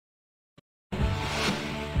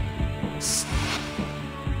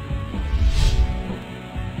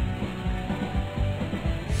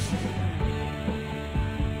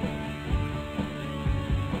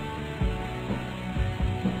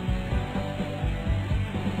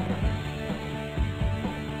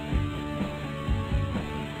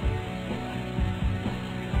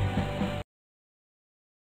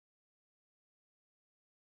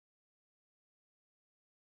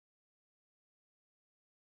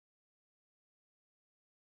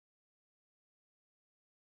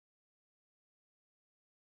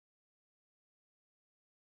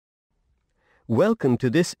Welcome to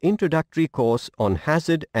this introductory course on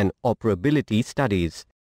hazard and operability studies.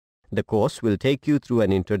 The course will take you through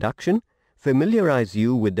an introduction, familiarize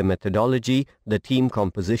you with the methodology, the team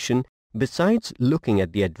composition, besides looking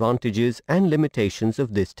at the advantages and limitations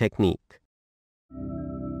of this technique.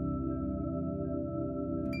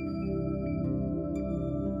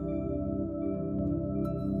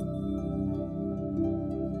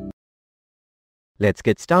 Let's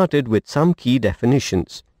get started with some key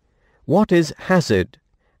definitions. What is hazard?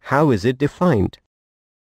 How is it defined?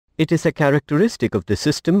 It is a characteristic of the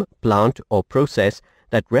system, plant or process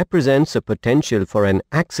that represents a potential for an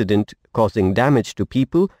accident causing damage to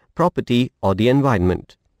people, property or the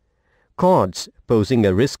environment. Cords posing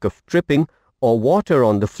a risk of tripping or water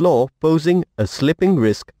on the floor posing a slipping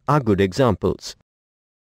risk are good examples.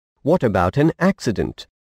 What about an accident?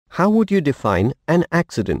 How would you define an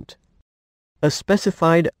accident? A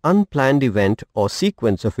specified unplanned event or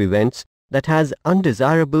sequence of events that has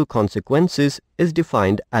undesirable consequences is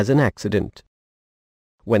defined as an accident.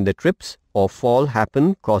 When the trips or fall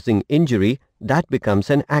happen causing injury, that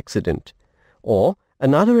becomes an accident. Or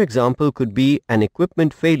another example could be an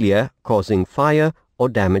equipment failure causing fire or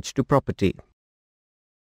damage to property.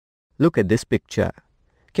 Look at this picture.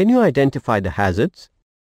 Can you identify the hazards?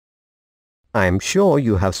 I am sure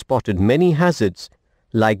you have spotted many hazards,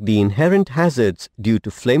 like the inherent hazards due to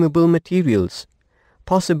flammable materials,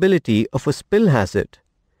 possibility of a spill hazard,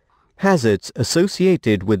 hazards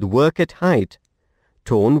associated with work at height,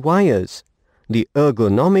 torn wires, the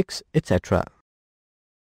ergonomics, etc.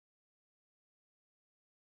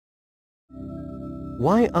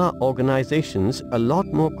 Why are organizations a lot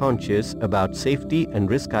more conscious about safety and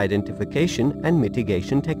risk identification and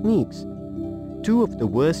mitigation techniques? Two of the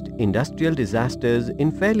worst industrial disasters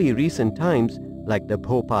in fairly recent times, like the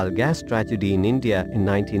Bhopal Gas tragedy in India in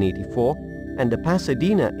 1984 and the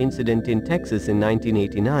Pasadena incident in Texas in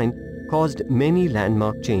 1989, caused many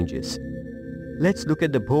landmark changes. Let's look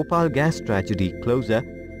at the Bhopal Gas tragedy closer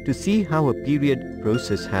to see how a period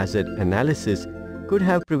process hazard analysis could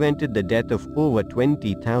have prevented the death of over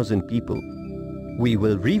 20,000 people. We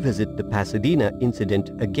will revisit the Pasadena incident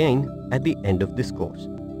again at the end of this course.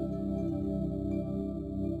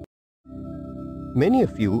 Many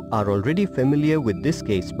of you are already familiar with this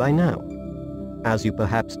case by now. As you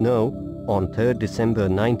perhaps know, on 3rd December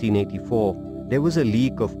 1984, there was a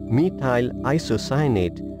leak of methyl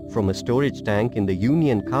isocyanate from a storage tank in the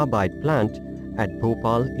Union Carbide plant at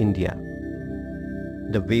Bhopal, India.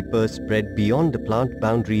 The vapor spread beyond the plant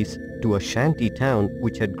boundaries to a shanty town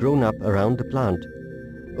which had grown up around the plant.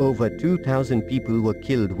 Over 2,000 people were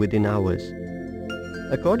killed within hours.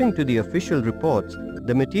 According to the official reports,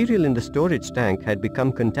 the material in the storage tank had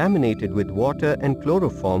become contaminated with water and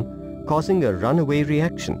chloroform, causing a runaway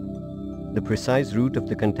reaction. The precise route of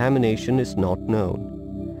the contamination is not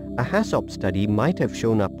known. A Hazop study might have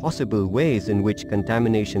shown up possible ways in which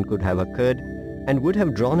contamination could have occurred and would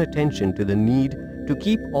have drawn attention to the need to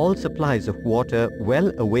keep all supplies of water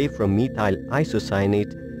well away from methyl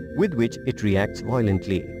isocyanate, with which it reacts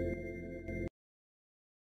violently.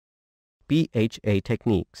 BHA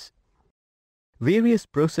Techniques. Various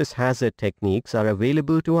process hazard techniques are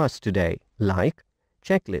available to us today, like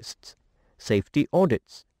checklists, safety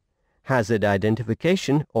audits, hazard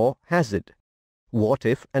identification or hazard,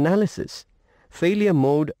 what-if analysis, failure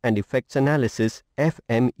mode and effects analysis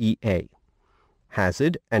FMEA,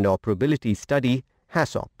 hazard and operability study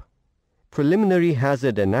Hazop, preliminary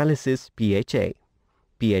hazard analysis PHA.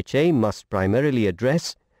 PHA must primarily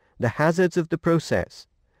address the hazards of the process,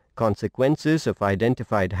 consequences of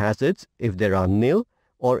identified hazards if there are nil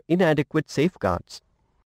or inadequate safeguards,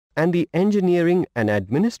 and the engineering and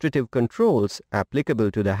administrative controls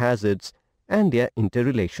applicable to the hazards and their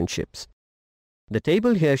interrelationships. The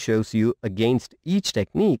table here shows you against each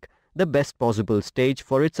technique the best possible stage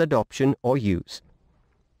for its adoption or use.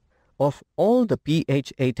 Of all the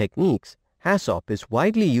BHA techniques, Hazop is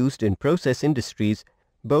widely used in process industries,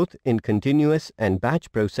 both in continuous and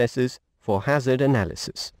batch processes for hazard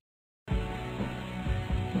analysis.